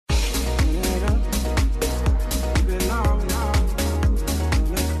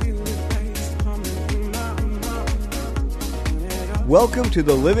Welcome to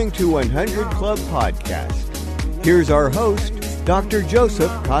the Living to 100 Club podcast. Here's our host, Dr.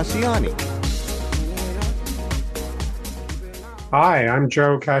 Joseph Casciani. Hi, I'm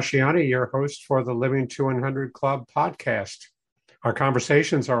Joe Casciani, your host for the Living to 100 Club podcast. Our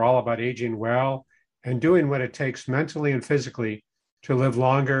conversations are all about aging well and doing what it takes mentally and physically to live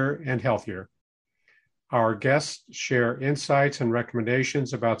longer and healthier. Our guests share insights and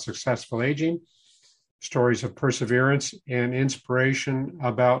recommendations about successful aging, stories of perseverance, and inspiration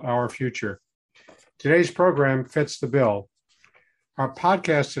about our future. Today's program fits the bill. Our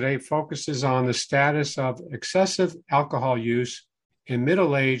podcast today focuses on the status of excessive alcohol use in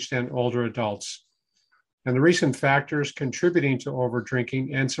middle-aged and older adults, and the recent factors contributing to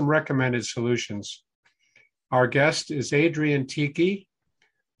overdrinking and some recommended solutions. Our guest is Adrienne Tiki,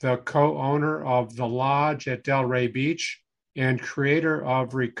 the co-owner of The Lodge at Delray Beach and creator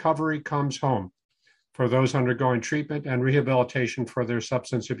of Recovery Comes Home for those undergoing treatment and rehabilitation for their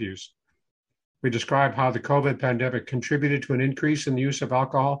substance abuse. We describe how the COVID pandemic contributed to an increase in the use of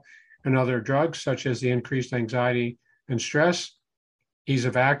alcohol and other drugs, such as the increased anxiety and stress, ease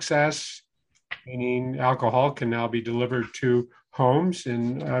of access, meaning alcohol can now be delivered to homes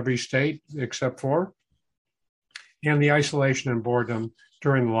in every state except for, and the isolation and boredom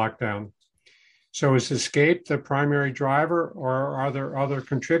during the lockdown. So is escape the primary driver, or are there other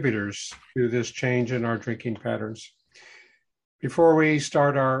contributors to this change in our drinking patterns? Before we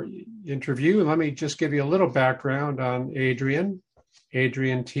start our interview, let me just give you a little background on Adrienne.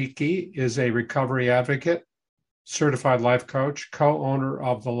 Adrienne Tiki is a recovery advocate, certified life coach, co-owner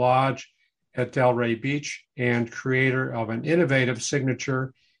of The Lodge at Delray Beach, and creator of an innovative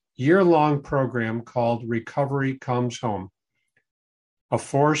signature year-long program called Recovery Comes Home. A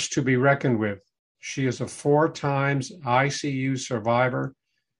force to be reckoned with. She is a 4 times ICU survivor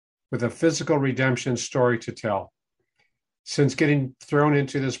with a physical redemption story to tell. Since getting thrown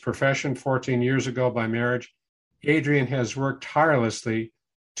into this profession 14 years ago by marriage, Adrienne has worked tirelessly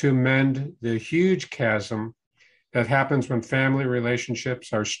to mend the huge chasm that happens when family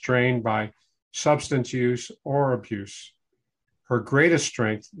relationships are strained by substance use or abuse. Her greatest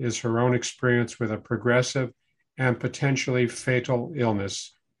strength is her own experience with a progressive and potentially fatal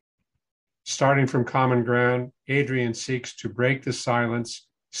illness. Starting from common ground, Adrienne seeks to break the silence,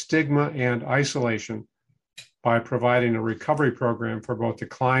 stigma, and isolation by providing a recovery program for both the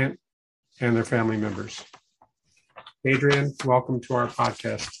client and their family members. Adrienne, welcome to our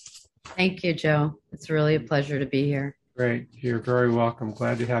podcast. Thank you, Joe. It's really a pleasure to be here. Great. You're very welcome.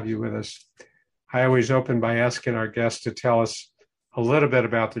 Glad to have you with us. I always open by asking our guests to tell us a little bit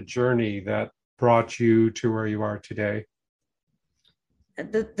about the journey that brought you to where you are today.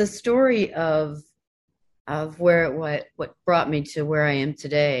 The story of what brought me to where I am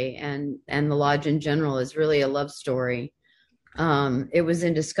today and the lodge in general is really a love story. It was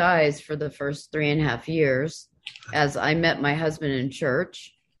in disguise for the first 3.5 years as I met my husband in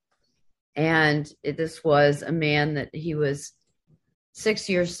church. And this was a man that he was 6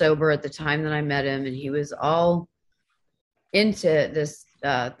 years sober at the time that I met him. And he was all into this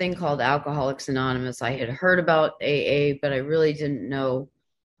thing called Alcoholics Anonymous. I had heard about AA, but I really didn't know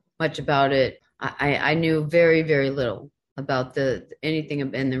much about it. I knew very, very little about anything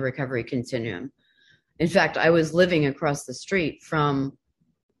in the recovery continuum. In fact, I was living across the street from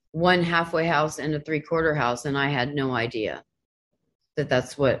one halfway house and a 3/4 house, and I had no idea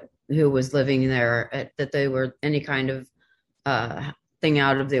that's who was living there, that they were any kind of thing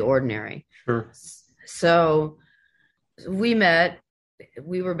out of the ordinary. Sure. So we met.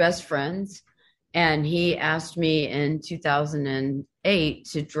 We were best friends, and he asked me in 2008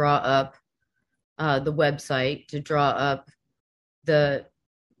 to draw up the website, to draw up the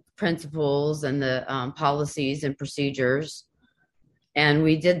principles and the policies and procedures. And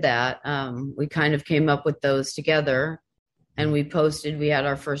we did that. We kind of came up with those together, and we posted. We had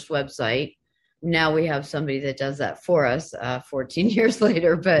our first website. Now we have somebody that does that for us 14 years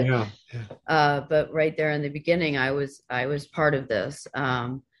later. But but right there in the beginning, I was part of this.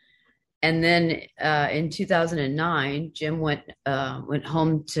 And then in 2009, Jim went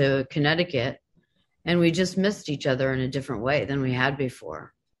home to Connecticut, and we just missed each other in a different way than we had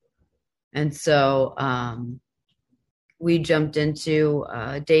before. And so we jumped into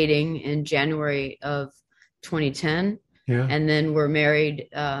dating in January of 2010. Yeah. And then we're married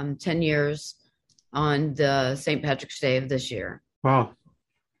 10 years on the St. Patrick's Day of this year. Wow.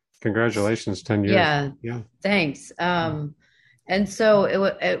 Congratulations, 10 years. Yeah. Thanks. And so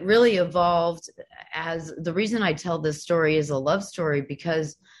it really evolved as the reason I tell this story is a love story,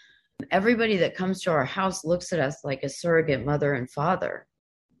 because everybody that comes to our house looks at us like a surrogate mother and father.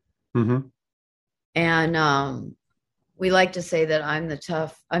 Mm-hmm. And we like to say that I'm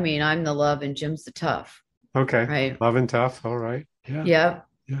the love and Jim's the tough. Okay. Right. Love and tough. All right. Yeah. Yep.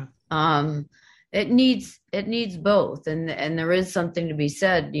 Yeah. It needs both. And there is something to be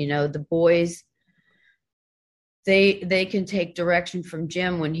said, the boys, they can take direction from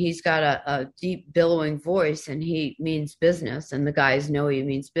Jim when he's got a deep billowing voice and he means business, and the guys know he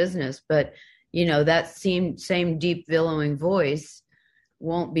means business. But that same deep billowing voice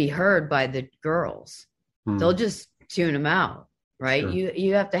won't be heard by the girls. They'll just tune them out, right? Sure.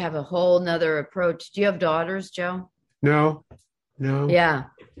 You have to have a whole nother approach. Do you have daughters, Joe? No. Yeah.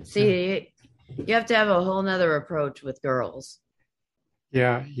 See, you have to have a whole nother approach with girls.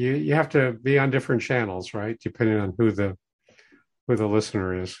 Yeah, you have to be on different channels, right? Depending on who the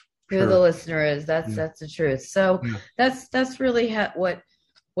listener is. Who the listener is. That's the truth. So that's really what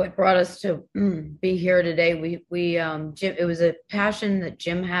brought us to be here today. We Jim, it was a passion that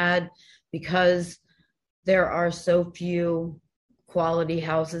Jim had because there are so few quality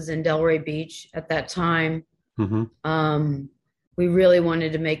houses in Delray Beach at that time. Mm-hmm. We really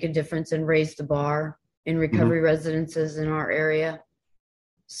wanted to make a difference and raise the bar in recovery residences in our area.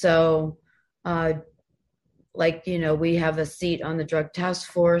 So, we have a seat on the drug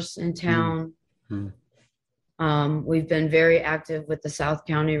task force in town. We've been very active with the South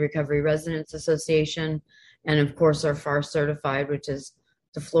County Recovery Residents Association, and of course our FAR certified, which is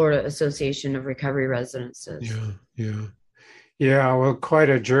the Florida Association of Recovery Residences. Yeah. Well, quite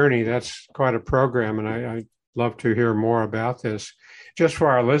a journey. That's quite a program, and I'd love to hear more about this. Just for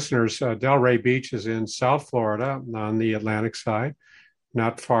our listeners, Delray Beach is in South Florida on the Atlantic side,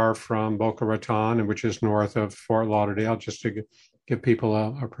 not far from Boca Raton, which is north of Fort Lauderdale, just to give people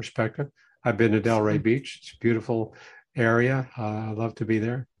a perspective. I've been to Delray Beach. It's a beautiful area. I love to be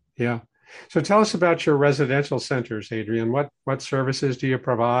there. Yeah. So tell us about your residential centers, Adrian. What services do you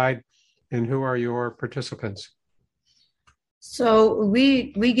provide, and who are your participants? So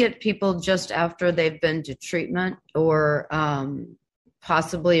we get people just after they've been to treatment or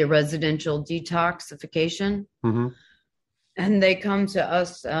possibly a residential detoxification. Mm-hmm. And they come to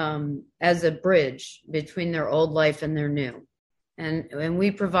us as a bridge between their old life and their new. And we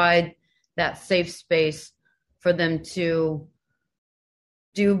provide that safe space for them to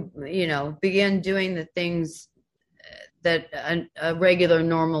begin doing the things that a regular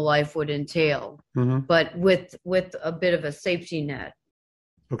normal life would entail, but with a bit of a safety net.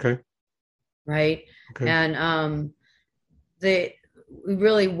 Okay. Right. Okay. And we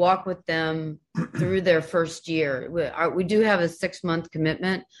really walk with them through their first year. We do have a 6-month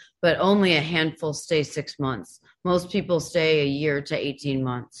commitment, but only a handful stay 6 months. Most people stay a year to 18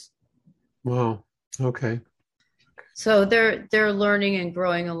 months. Wow. Okay. So they're learning and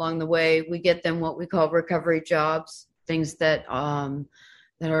growing along the way. We get them what we call recovery jobs, things that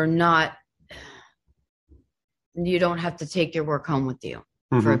are not, you don't have to take your work home with you,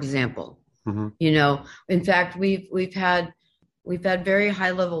 for example. In fact, we've had very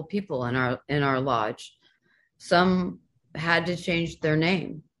high level people in our lodge. Some had to change their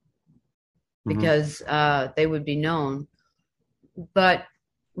name because they would be known, but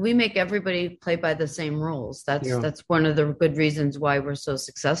we make everybody play by the same rules. That's one of the good reasons why we're so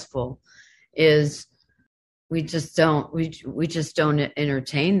successful is we just don't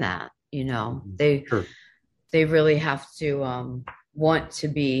entertain that. They really have to want to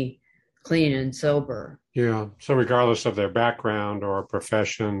be clean and sober. Yeah. So regardless of their background or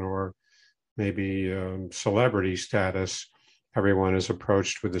profession or maybe celebrity status, everyone is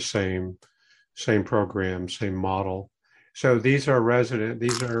approached with the same program, same model. So these are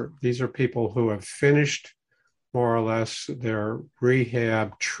people who have finished more or less their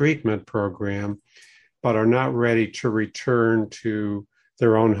rehab treatment program, but are not ready to return to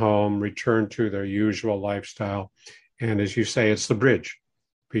their own home, return to their usual lifestyle. And as you say, it's the bridge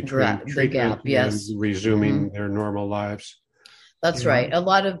between treatment and resuming their normal lives. That's right. A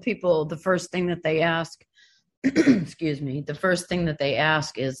lot of people, the first thing that they ask, the first thing that they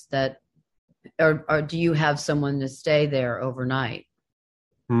ask is that, or do you have someone to stay there overnight?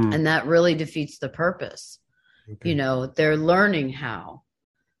 And that really defeats the purpose. Okay. They're learning how.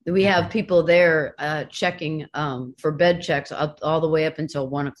 We have people there checking for bed checks all the way up until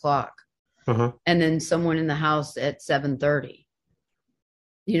 1:00, and then someone in the house at 7:30.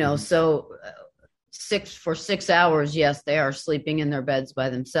 So 6 hours, yes, they are sleeping in their beds by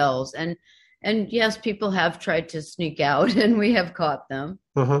themselves, and yes, people have tried to sneak out, and we have caught them.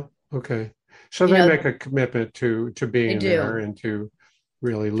 Okay, so they make a commitment to being there and to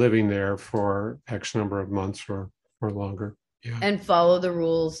really living there for X number of months or longer. Yeah. And follow the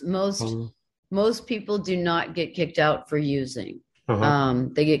rules. Most people do not get kicked out for using.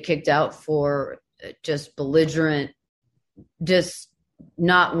 They get kicked out for just belligerent just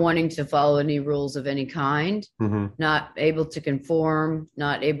not wanting to follow any rules of any kind, not able to conform,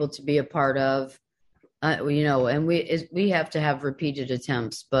 not able to be a part of, and we have to have repeated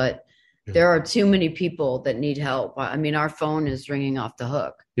attempts, but there are too many people that need help. I mean, our phone is ringing off the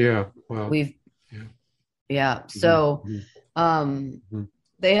hook. Yeah. Well, So,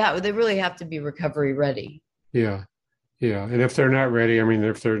 they really have to be recovery ready. Yeah. Yeah. And if they're not ready, I mean,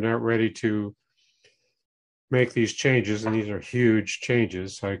 if they're not ready to make these changes, and these are huge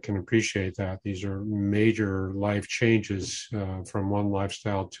changes, I can appreciate that. These are major life changes from one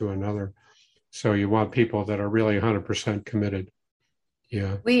lifestyle to another. So you want people that are really 100% committed.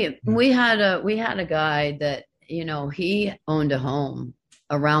 Yeah. We had a guy that, he owned a home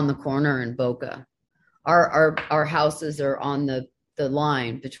around the corner in Boca. Our houses are on the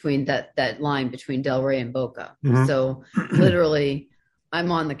line between that line between Delray and Boca. So literally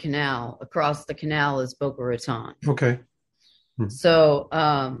I'm on the canal. Across the canal is Boca Raton. Okay. So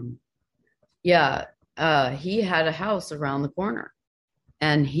he had a house around the corner,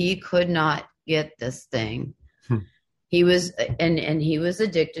 and he could not get this thing. He was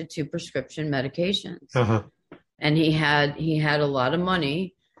addicted to prescription medications. And he had a lot of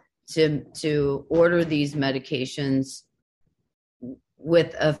money to order these medications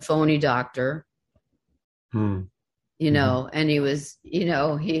with a phony doctor. And he was,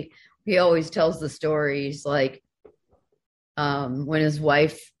 he always tells the stories like when his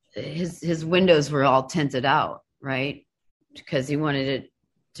wife, his windows were all tinted out, right? Because he wanted it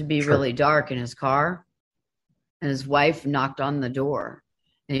to be really dark in his car. And his wife knocked on the door,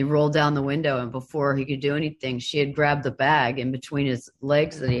 and he rolled down the window. And before he could do anything, she had grabbed the bag in between his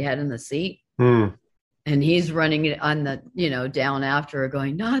legs that he had in the seat. And he's running it on the, down after her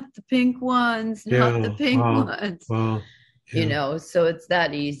going, not the pink ones, not the pink ones, so it's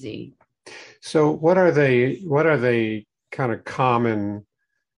that easy. So what are they kind of common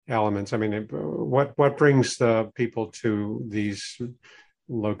elements? I mean, what brings the people to these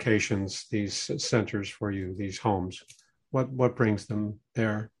locations, these centers for you, these homes? What brings them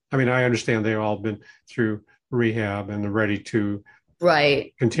there? I mean, I understand they've all been through rehab and they're ready to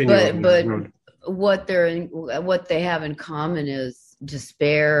continue. But what they have in common is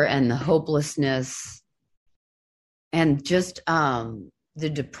despair and the hopelessness and just the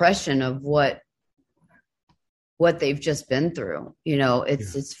depression of what they've just been through.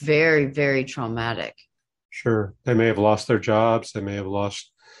 It's very, very traumatic. Sure. They may have lost their jobs. They may have lost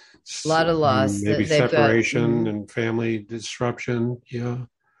a lot of loss. Maybe separation and family disruption. Yeah.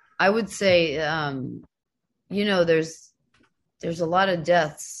 I would say, there's a lot of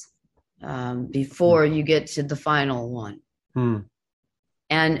deaths before you get to the final one.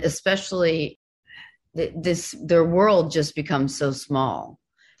 And especially their world just becomes so small.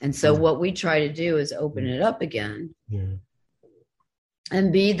 And so what we try to do is open it up again. Yeah.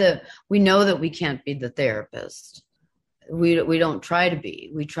 And we know that we can't be the therapist. We don't try to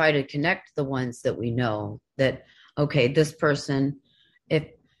be. We try to connect the ones that we know that, okay, this person, if,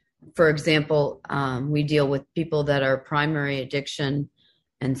 for example, we deal with people that are primary addiction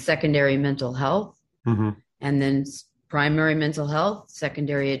and secondary mental health, and then primary mental health,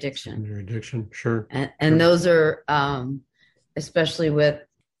 secondary addiction. Secondary addiction, sure. And those are, especially with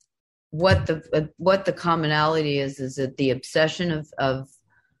what the commonality is that the obsession of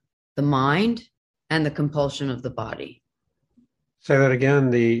the mind and the compulsion of the body. Say that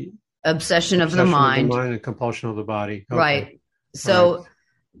again. The obsession of the mind and compulsion of the body. Okay. Right. So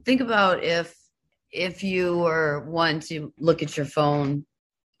think about if you were one to look at your phone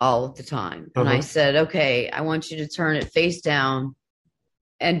all of the time, and I said, okay, I want you to turn it face down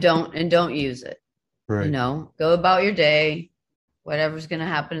and don't use it. Right. Go about your day. Whatever's going to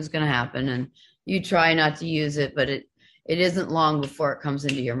happen is going to happen. And you try not to use it, but it isn't long before it comes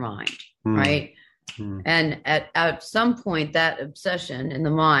into your mind. Right. And at some point that obsession in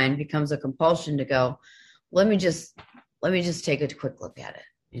the mind becomes a compulsion to go, let me just take a quick look at it.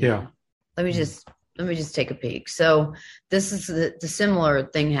 Let me just take a peek. So this is the similar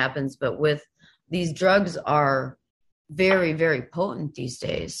thing happens, but with these drugs are very, very potent these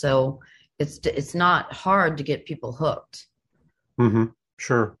days. So it's not hard to get people hooked.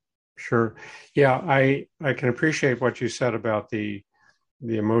 Sure. Yeah, I can appreciate what you said about the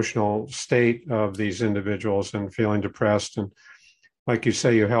emotional state of these individuals and feeling depressed. And like you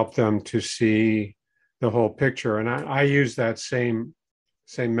say, you help them to see the whole picture. And I use that same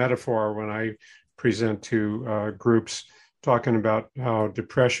metaphor when I present to groups, talking about how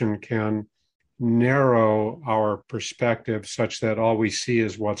depression can narrow our perspective such that all we see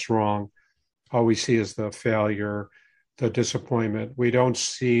is what's wrong. All we see is the failure, the disappointment. We don't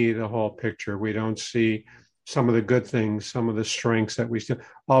see the whole picture. We don't see some of the good things, some of the strengths that we still,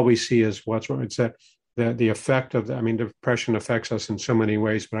 all we see is what's wrong. It's that the effect of, depression affects us in so many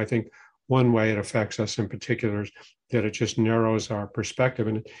ways, but I think one way it affects us in particular is that it just narrows our perspective.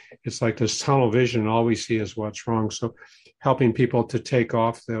 And it's like this tunnel vision, all we see is what's wrong. So helping people to take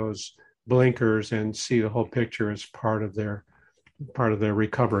off those blinkers and see the whole picture is part of their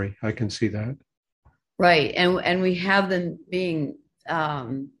recovery. I can see that. Right. And we have them being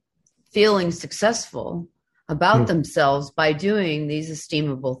feeling successful about themselves by doing these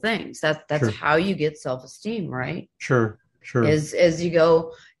esteemable things. That's Sure. how you get self-esteem, right? Sure. As you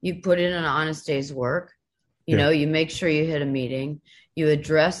go, you put in an honest day's work, you know, you make sure you hit a meeting, you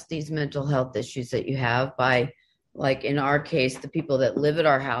address these mental health issues that you have by, like in our case, the people that live at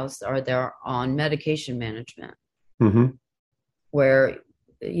our house they're on medication management, where,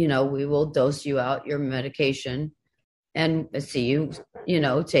 you know, we will dose you out your medication and see you, you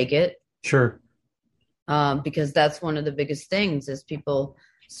know, take it. Sure. Because that's one of the biggest things is people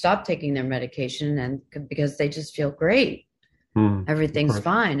stop taking their medication and because they just feel great. Everything's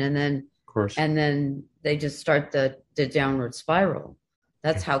fine. And then they just start the downward spiral.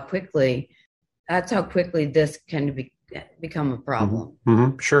 That's how quickly this can become a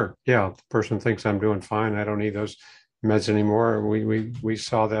problem. Sure. Yeah. The person thinks I'm doing fine. I don't need those meds anymore. We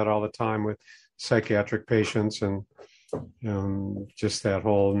saw that all the time with psychiatric patients, and just that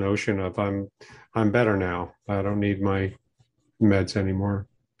whole notion of I'm better now. I don't need my meds anymore.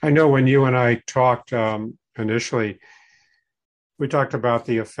 I know when you and I talked initially, we talked about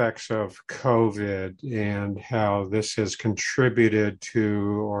the effects of COVID and how this has contributed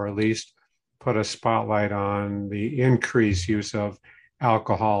to, or at least put a spotlight on, the increased use of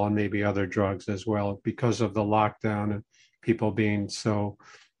alcohol and maybe other drugs as well because of the lockdown and people being so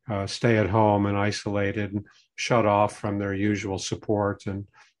stay at home and isolated and shut off from their usual support and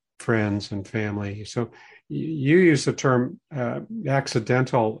friends and family. So you use the term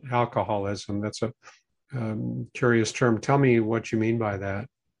accidental alcoholism. That's a curious term. Tell me what you mean by that.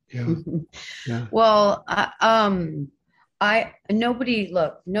 Yeah. Well,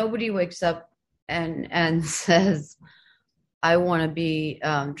 nobody wakes up and says, I want to be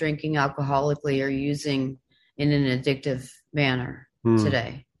drinking alcoholically or using in an addictive manner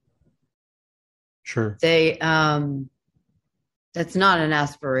today. Sure. That's not an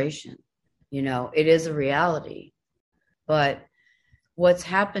aspiration, you know, it is a reality. But what's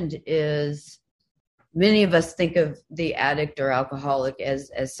happened is many of us think of the addict or alcoholic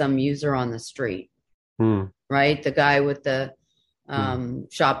as some user on the street, right? The guy with the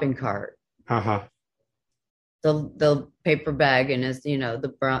shopping cart, the paper bag, and his, you know,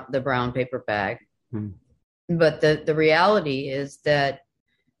 the brown paper bag. But the reality is that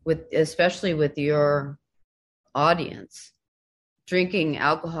especially with your audience, drinking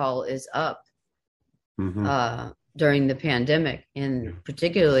alcohol is up during the pandemic, and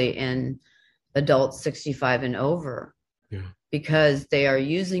particularly in adults 65 and over, because they are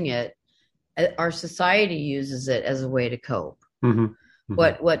using it. Our society uses it as a way to cope.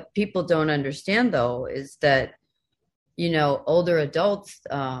 What people don't understand, though, is that, you know, older adults,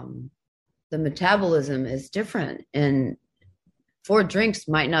 the metabolism is different, and 4 drinks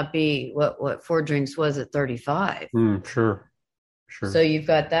might not be what 4 drinks was at 35. Sure. So you've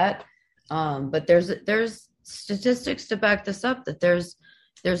got that, but there's statistics to back this up, that there's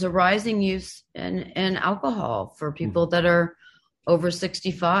a rising use in alcohol for people that are over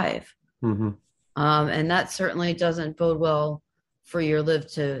 65, and that certainly doesn't bode well for your live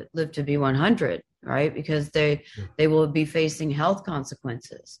to be 100, right? Because they will be facing health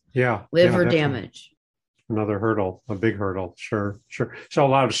consequences, liver damage. Another hurdle, a big hurdle. Sure. So a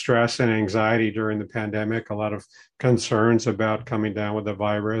lot of stress and anxiety during the pandemic, a lot of concerns about coming down with the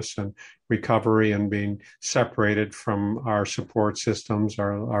virus and recovery and being separated from our support systems,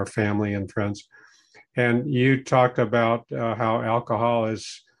 our family and friends. And you talked about how alcohol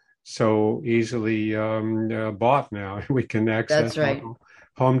is so easily bought now. We can access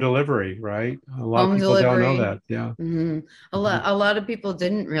home delivery, right? A lot of people don't know that. Yeah. A lot of people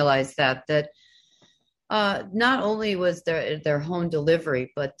didn't realize that not only was their home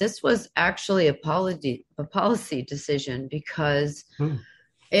delivery, but this was actually a policy decision, because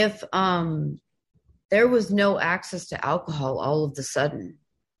if there was no access to alcohol all of a sudden,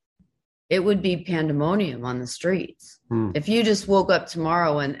 it would be pandemonium on the streets. If you just woke up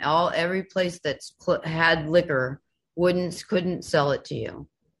tomorrow and every place that had liquor couldn't sell it to you,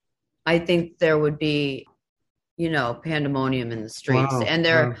 I think there would be, you know, pandemonium in the streets. Wow,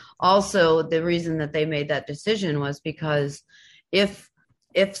 and also the reason that they made that decision was because if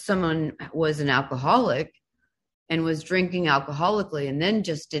someone was an alcoholic and was drinking alcoholically and then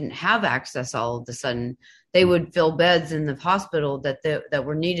just didn't have access all of a sudden, they would fill beds in the hospital that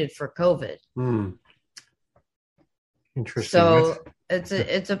were needed for COVID. Interesting. So it's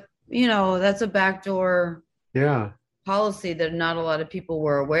a that's a backdoor policy that not a lot of people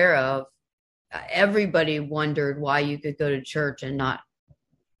were aware of. Everybody wondered why you could go to church and not,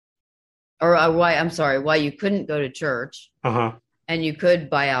 or why you couldn't go to church and you could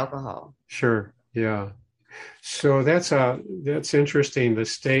buy alcohol. Sure. Yeah. So that's interesting. The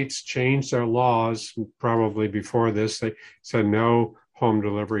states changed their laws probably before this. They said no home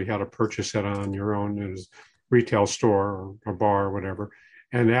delivery, you had to purchase it on your own at a retail store or a bar or whatever.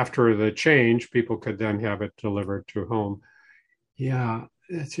 And after the change, people could then have it delivered to home. Yeah,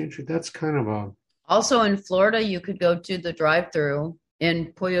 that's interesting. That's kind of a... Also in Florida, you could go to the drive-thru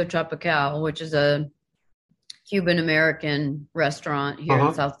in Pollo Tropical, which is a Cuban-American restaurant here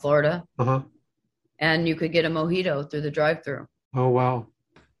in South Florida. And you could get a mojito through the drive-thru. Oh, wow.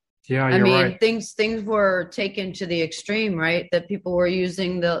 Yeah, you're right. Things were taken to the extreme, right? That people were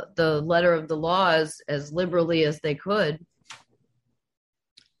using the letter of the law as liberally as they could.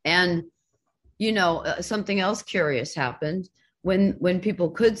 And, something else curious happened. When people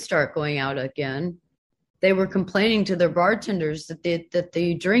could start going out again, they were complaining to their bartenders that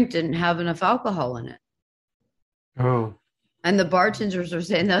the drink didn't have enough alcohol in it. Oh. And the bartenders were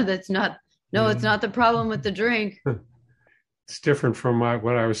saying, no, it's not the problem with the drink. It's different from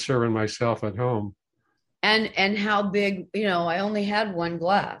what I was serving myself at home. And how big, I only had one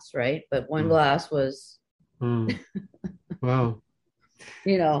glass, right? But one glass was, wow.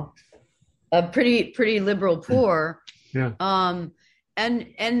 A pretty liberal pour. Yeah.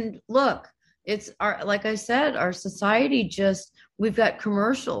 And look, it's like I said, our society we've got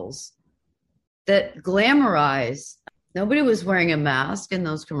commercials that glamorize. Nobody was wearing a mask in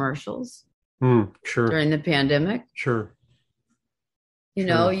those commercials. Sure. During the pandemic. Sure.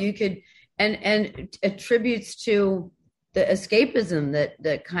 You could, and attributes to the escapism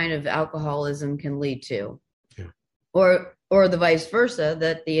that kind of alcoholism can lead to. Yeah. Or the vice versa,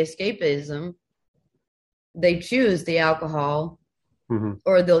 that the escapism, they choose the alcohol,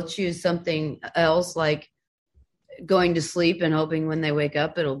 or they'll choose something else like going to sleep and hoping when they wake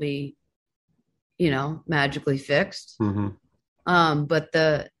up it'll be, magically fixed. But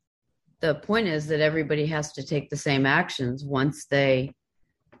the point is that everybody has to take the same actions once they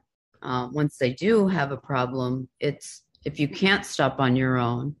do have a problem. It's if you can't stop on your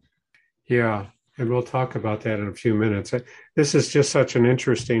own. Yeah. And we'll talk about that in a few minutes. This is just such an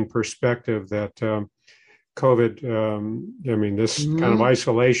interesting perspective that COVID, this kind of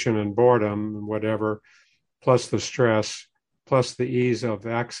isolation and boredom and whatever, plus the stress, plus the ease of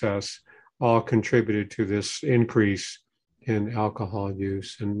access, all contributed to this increase in alcohol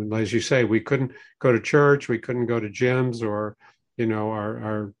use. And as you say, we couldn't go to church, we couldn't go to gyms or,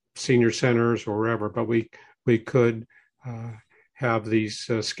 our senior centers or wherever, but we could have these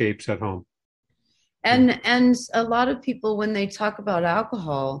escapes at home. And a lot of people, when they talk about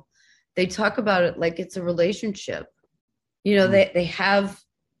alcohol, they talk about it like it's a relationship. They have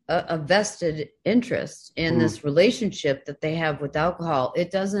a vested interest in this relationship that they have with alcohol.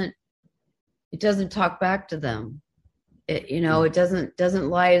 It doesn't talk back to them. It doesn't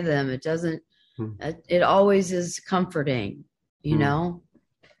lie to them. It doesn't, it always is comforting,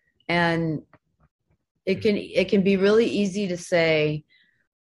 and it can be really easy to say,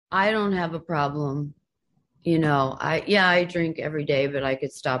 I don't have a problem. I drink every day, but I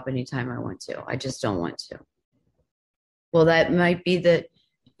could stop anytime I want to. I just don't want to. Well, that might be that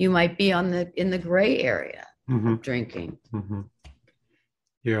you might be in the gray area of drinking.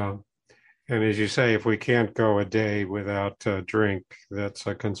 Yeah. And as you say, if we can't go a day without a drink, that's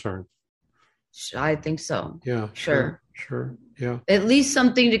a concern. I think so. Yeah. Sure. Yeah. At least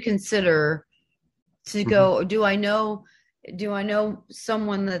something to consider to go, do I know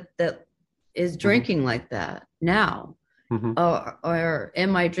someone that is drinking like that now? Or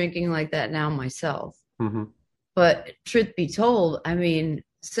am I drinking like that now myself? But truth be told,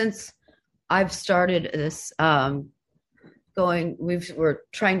 since I've started this, we're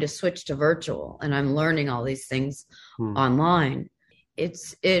trying to switch to virtual, and I'm learning all these things online. It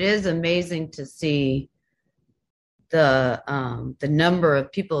is amazing to see the number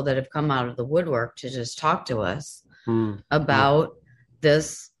of people that have come out of the woodwork to just talk to us about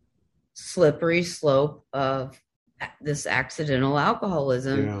this slippery slope of this accidental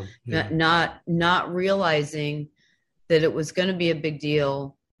alcoholism, not realizing that it was going to be a big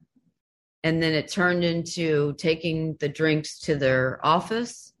deal. And then it turned into taking the drinks to their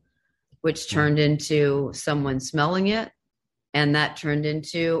office, which turned into someone smelling it. And that turned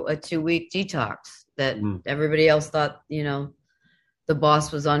into a 2-week detox. that everybody else thought, the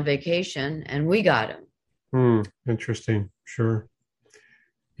boss was on vacation, and we got him. Interesting. Sure.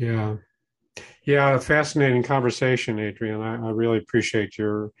 Yeah. Yeah. Fascinating conversation, Adrian. I really appreciate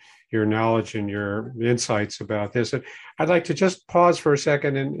your knowledge and your insights about this. I'd like to just pause for a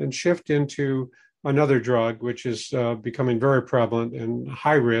second and shift into another drug, which is becoming very prevalent and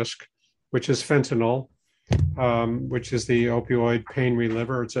high risk, which is fentanyl, which is the opioid pain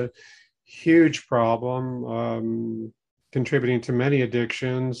reliever. It's a huge problem, contributing to many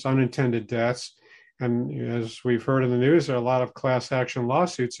addictions, unintended deaths. And as we've heard in the news, there are a lot of class action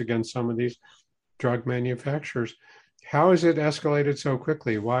lawsuits against some of these drug manufacturers. How has it escalated so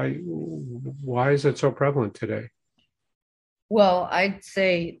quickly? Why is it so prevalent today? Well, I'd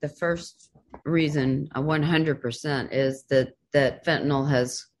say the first reason, 100%, is that fentanyl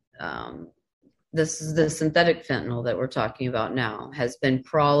has, this is the synthetic fentanyl that we're talking about now, has been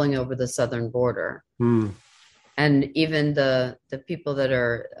crawling over the southern border. And even the people that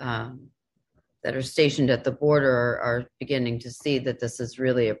are stationed at the border are beginning to see that this is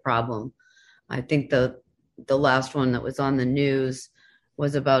really a problem. I think the last one that was on the news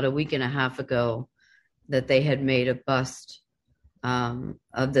was about a week and a half ago, that they had made a bust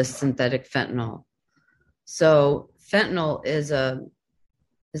of this synthetic fentanyl. So fentanyl is a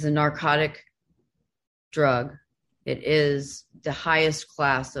narcotic drug. It is the highest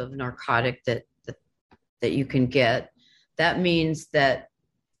class of narcotic that you can get. That means that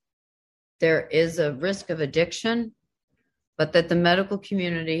there is a risk of addiction, but that the medical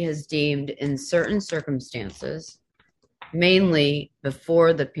community has deemed in certain circumstances, mainly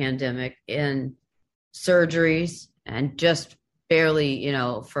before the pandemic, in surgeries and just barely,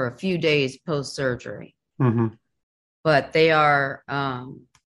 for a few days post-surgery. But they are,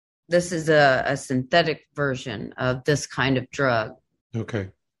 this is a synthetic version of this kind of drug. Okay.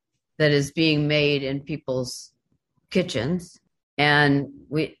 That is being made in people's kitchens. And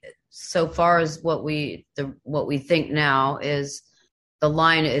so far as what we think now is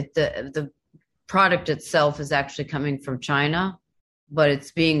the product itself is actually coming from China, but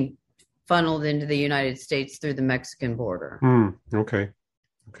it's being funneled into the United States through the Mexican border. Okay.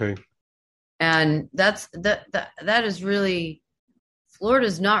 And that is really,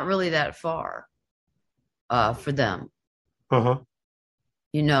 Florida's not really that far for them. But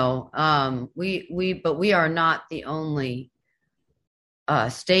we are not the only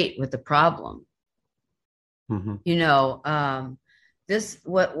state with the problem. This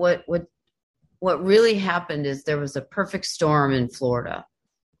what really happened is there was a perfect storm in Florida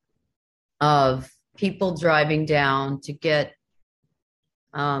of people driving down to get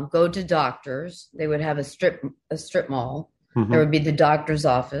go to doctors. They would have a strip mall. There would be the doctor's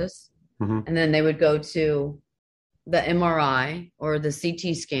office, and then they would go to the MRI or the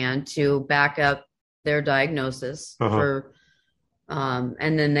CT scan to back up their diagnosis for,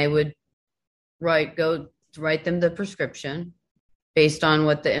 and then they would write them the prescription based on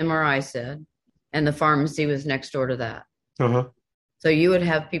what the MRI said, and the pharmacy was next door to that. So you would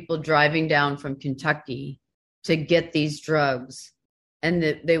have people driving down from Kentucky to get these drugs,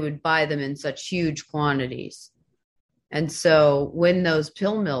 and they would buy them in such huge quantities. And so when those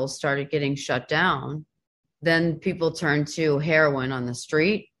pill mills started getting shut down, then people turned to heroin on the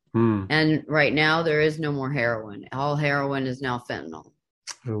street. And right now there is no more heroin. All heroin is now fentanyl.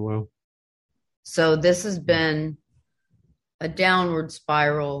 Oh, wow. So this has been a downward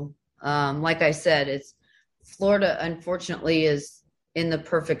spiral. Like I said, Florida, unfortunately, is in the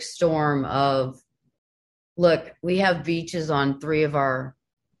perfect storm of, look, we have beaches on we're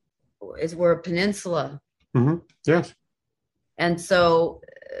a peninsula. Yes. And so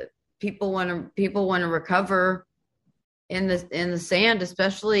people want to recover in the sand,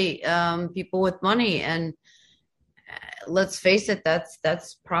 especially people with money. And let's face it,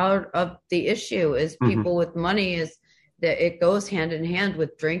 that's part of the issue is people with money, is that it goes hand in hand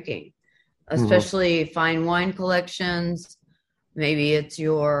with drinking, especially fine wine collections. Maybe it's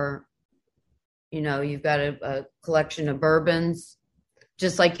you've got a collection of bourbons,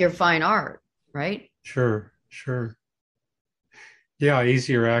 just like your fine art, right? Sure. Yeah,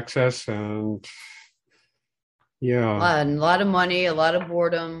 easier access and a lot of money, a lot of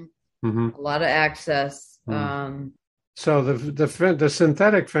boredom, a lot of access. So the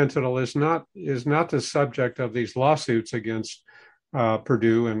synthetic fentanyl is not the subject of these lawsuits against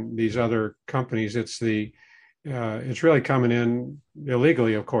Purdue and these other companies. It's really coming in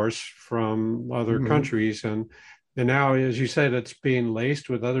illegally, of course, from other countries, and now, as you said, it's being laced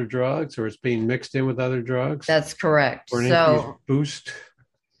with other drugs, or it's being mixed in with other drugs. That's correct. For an increased boost.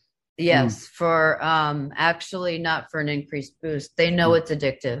 Yes, for actually not for an increased boost. They know it's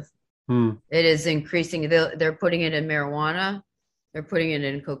addictive. It is increasing. They're putting it in marijuana. They're putting it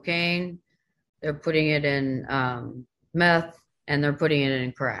in cocaine. They're putting it in meth, and they're putting it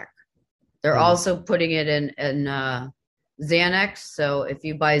in crack. They're also putting it in Xanax. So if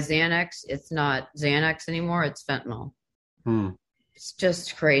you buy Xanax, it's not Xanax anymore. It's fentanyl. It's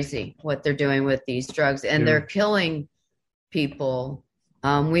just crazy what they're doing with these drugs. And they're killing people.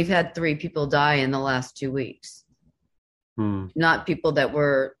 We've had 3 people die in the last 2 weeks. Not people that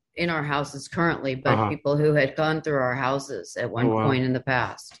were in our houses currently, but people who had gone through our houses at one point in the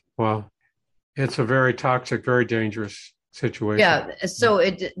past. Wow. It's a very toxic, very dangerous situation. Yeah. So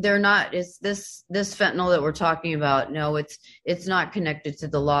they're not, it's this fentanyl that we're talking about. No, it's not connected to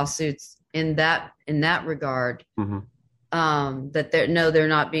the lawsuits in that regard. That they're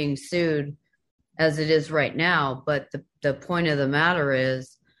not being sued as it is right now. But the point of the matter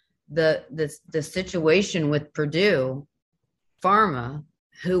is the situation with Purdue Pharma,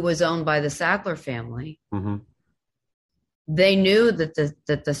 who was owned by the Sackler family. They knew that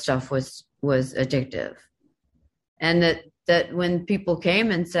the stuff was addictive, and that when people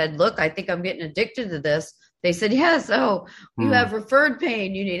came and said, "Look, I think I'm getting addicted to this," they said, "Yes. Oh, you have referred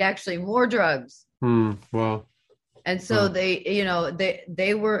pain. You need actually more drugs." Well, and so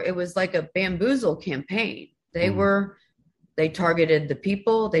they were. It was like a bamboozle campaign. They targeted the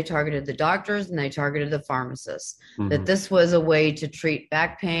people, they targeted the doctors, and they targeted the pharmacists. That this was a way to treat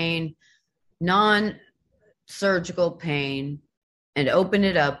back pain, non-surgical pain, and open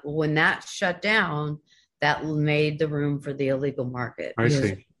it up. When that shut down, that made the room for the illegal market. I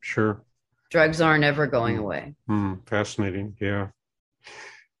see. Sure. Drugs aren't ever going away. Fascinating. Yeah.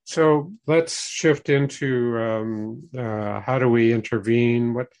 So let's shift into how do we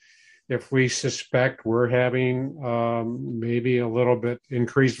intervene? What if we suspect we're having maybe a little bit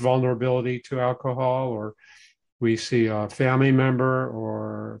increased vulnerability to alcohol, or we see a family member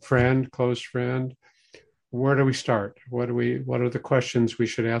or friend, close friend? Where do we start? What are the questions we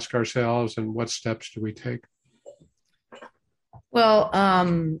should ask ourselves, and what steps do we take? Well,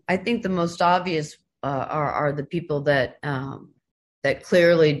 I think the most obvious are the people that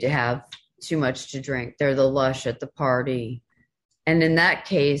clearly have too much to drink. They're the lush at the party. And in that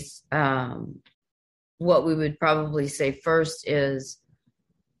case, what we would probably say first is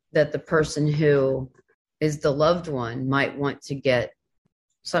that the person who is the loved one might want to get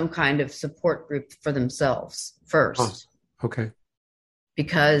some kind of support group for themselves first. Okay.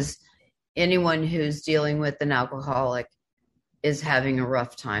 Because anyone who's dealing with an alcoholic is having a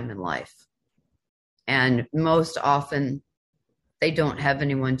rough time in life. And most often, they don't have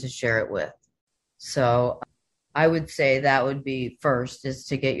anyone to share it with. So I would say that would be first, is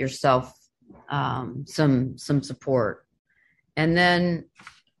to get yourself some support. And then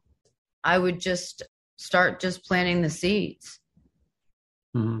I would just start just planting the seeds,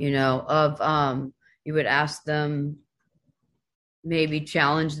 of you would ask them, maybe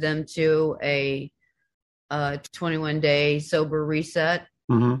challenge them to a 21-day sober reset.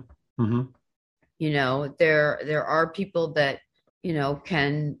 There are people that,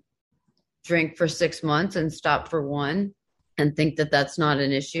 can drink for 6 months and stop for 1 and think that that's not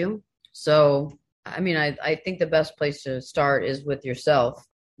an issue. So, I think the best place to start is with yourself.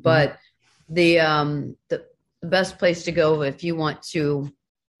 But the best place to go if you want to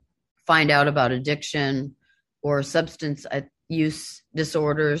find out about addiction or substance use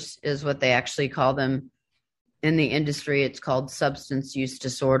disorders is what they actually call them in the industry. It's called substance use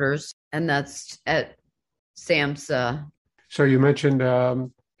disorders, and that's at SAMHSA. So you mentioned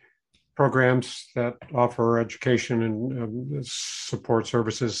programs that offer education and support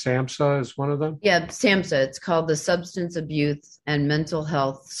services. SAMHSA is one of them? Yeah, SAMHSA. It's called the Substance Abuse and Mental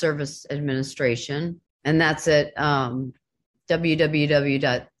Health Service Administration. And that's at www.sam,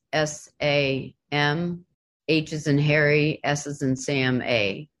 H as in Harry, S as in Sam,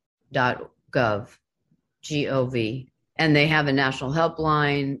 A.gov, G-O-V. And they have a national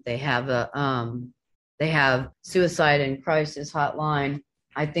helpline. They have they have suicide and crisis hotline.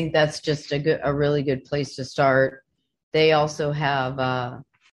 I think that's just a really good place to start. They also have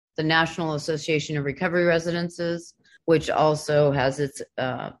the National Association of Recovery Residences, which also has its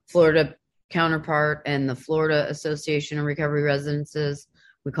Florida counterpart, and the Florida Association of Recovery Residences.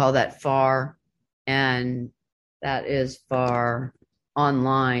 We call that FAR, and that is faronline.org,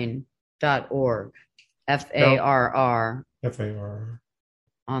 FARR. FARR.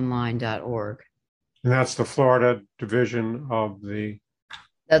 Online.org. And that's the Florida division of the...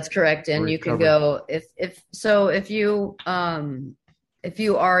 That's correct. And you can go if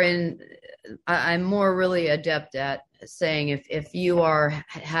you are in, I'm more really adept at saying if you are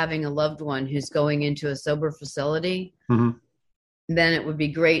having a loved one who's going into a sober facility, then it would be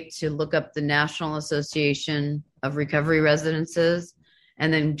great to look up the National Association of Recovery Residences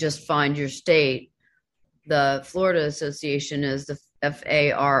and then just find your state. The Florida Association is the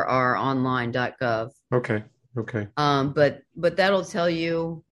farronline.gov. Okay. But that'll tell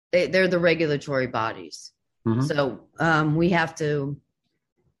you they're the regulatory bodies. Mm-hmm. So we have to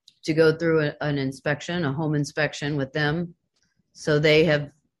go through an inspection, a home inspection with them. So they have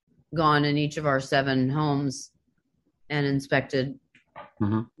gone in each of our 7 homes and inspected,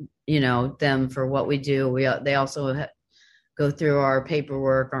 them for what we do. They also go through our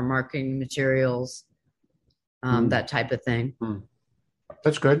paperwork, our marketing materials, that type of thing.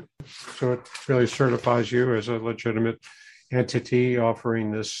 That's good. So it really certifies you as a legitimate entity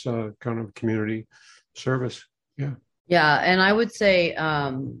offering this kind of community service. Yeah. Yeah. And I would say,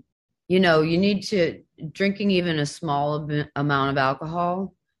 you need to, drinking even a small amount of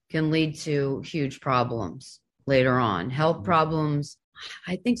alcohol can lead to huge problems later on. Health problems.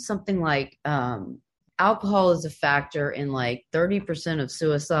 I think something like alcohol is a factor in like 30% of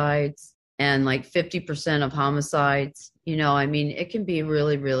suicides and like 50% of homicides. It can be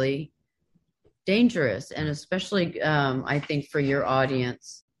really, really dangerous. And especially, I think for your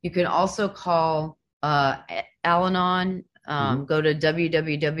audience, you can also call Al-Anon, go to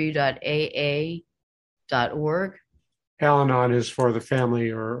www.aa.org. Al-Anon is for the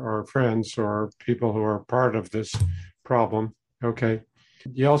family or friends or people who are part of this problem. Okay.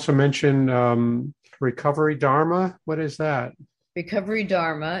 You also mentioned Recovery Dharma. What is that? Recovery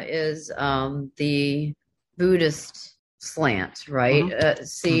Dharma is the Buddhist slant, right?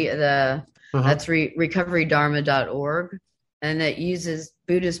 That's recoverydharma.org, and it uses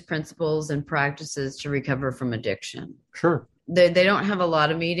Buddhist principles and practices to recover from addiction. Sure. They don't have a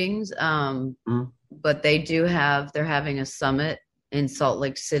lot of meetings, but they're having a summit in Salt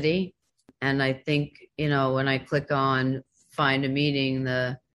Lake City. And I think, when I click on find a meeting,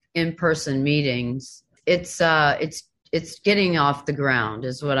 the in-person meetings, it's getting off the ground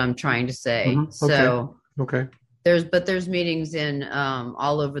is what I'm trying to say. Okay. So okay. There's meetings in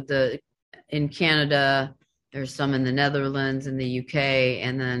all over in Canada. There's some in the Netherlands, in the UK,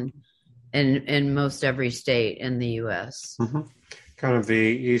 and then in most every state in the US. Kind of the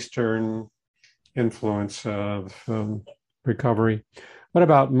Eastern influence of recovery. What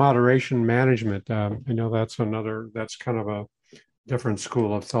about moderation management? I know that's kind of a different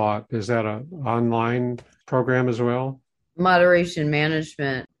school of thought. Is that an online program as well? Moderation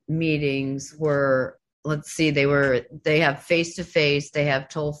management meetings were, they have face-to-face, they have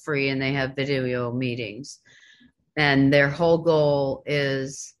toll-free, and they have video meetings. And their whole goal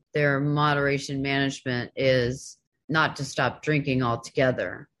is, their moderation management is not to stop drinking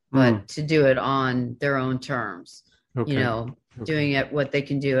altogether, but to do it on their own terms. Okay. Doing it what they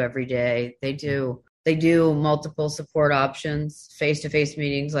can do every day. They do multiple support options, face-to-face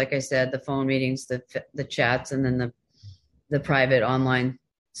meetings, like I said, the phone meetings, the chats, and then the private online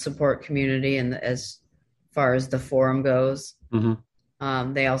support community, and as far as the forum goes.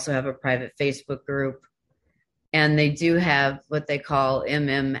 They also have a private Facebook group, and they do have what they call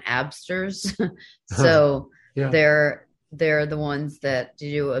absters. So they're the ones that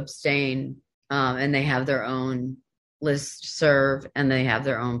do abstain, and they have their own list serve, and they have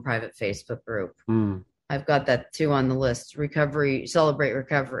their own private Facebook group. I've got that too on the list. Celebrate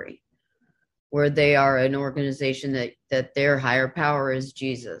Recovery, where they are an organization that their higher power is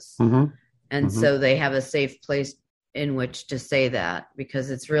Jesus. And so they have a safe place in which to say that,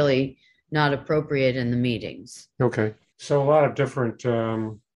 because it's really not appropriate in the meetings. Okay. So a lot of different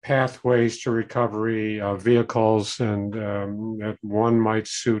pathways to recovery, vehicles, and that one might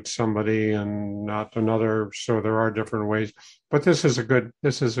suit somebody and not another. So there are different ways, but this is a good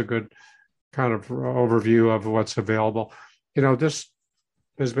kind of overview of what's available. This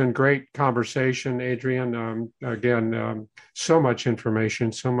has been great conversation, Adrian. Again, so much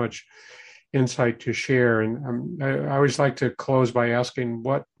information, so much insight to share. And I always like to close by asking,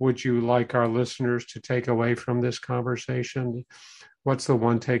 what would you like our listeners to take away from this conversation? What's the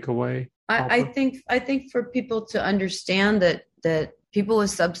one takeaway? I think for people to understand that people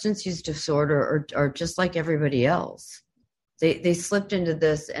with substance use disorder are just like everybody else. They slipped into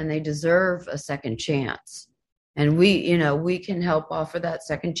this and they deserve a second chance. And we can help offer that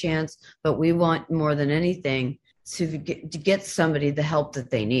second chance, but we want more than anything to get somebody the help that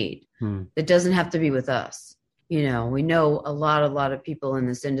they need. It doesn't have to be with us. We know a lot of people in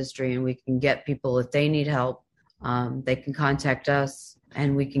this industry, and we can get people, if they need help, they can contact us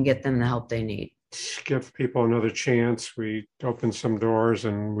and we can get them the help they need. Give people another chance. We open some doors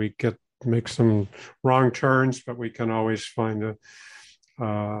and we make some wrong turns, but we can always find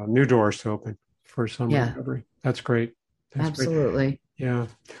new doors to open for some recovery. That's great. That's Absolutely. Great. Yeah.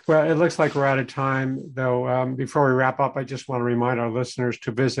 Well, it looks like we're out of time, though. Before we wrap up, I just want to remind our listeners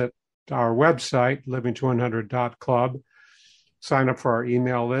to visit our website, living200.club, sign up for our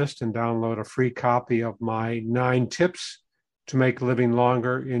email list, and download a free copy of my 9 tips to make living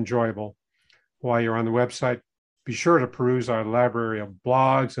longer enjoyable. While you're on the website, be sure to peruse our library of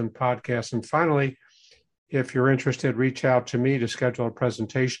blogs and podcasts. And finally, if you're interested, reach out to me to schedule a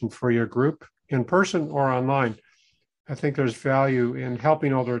presentation for your group in person or online. I think there's value in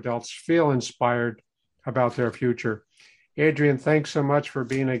helping older adults feel inspired about their future. Adrienne, thanks so much for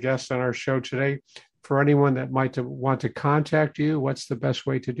being a guest on our show today. For anyone that might want to contact you, what's the best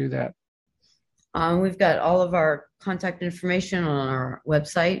way to do that? We've got all of our contact information on our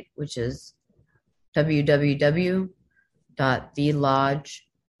website, which is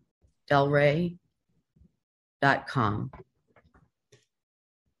www.thelodgedelray.com.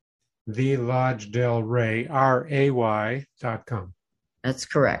 The Lodge Del Rey, RAY.com. That's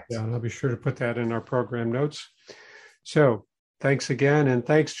correct. Yeah, and I'll be sure to put that in our program notes. So thanks again, and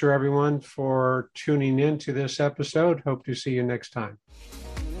thanks to everyone for tuning in to this episode. Hope to see you next time.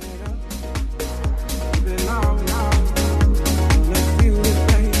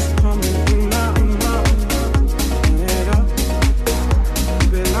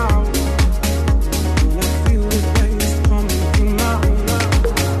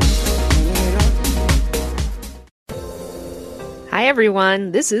 Hi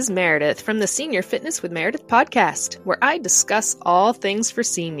everyone, this is Meredith from the Senior Fitness with Meredith podcast, where I discuss all things for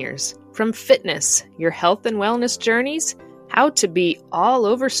seniors, from fitness, your health and wellness journeys, how to be all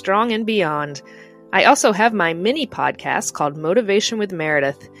over strong and beyond. I also have my mini podcast called Motivation with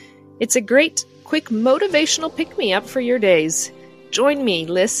Meredith. It's a great, quick motivational pick-me-up for your days. Join me,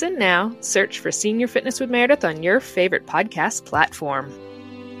 listen now, search for Senior Fitness with Meredith on your favorite podcast platform.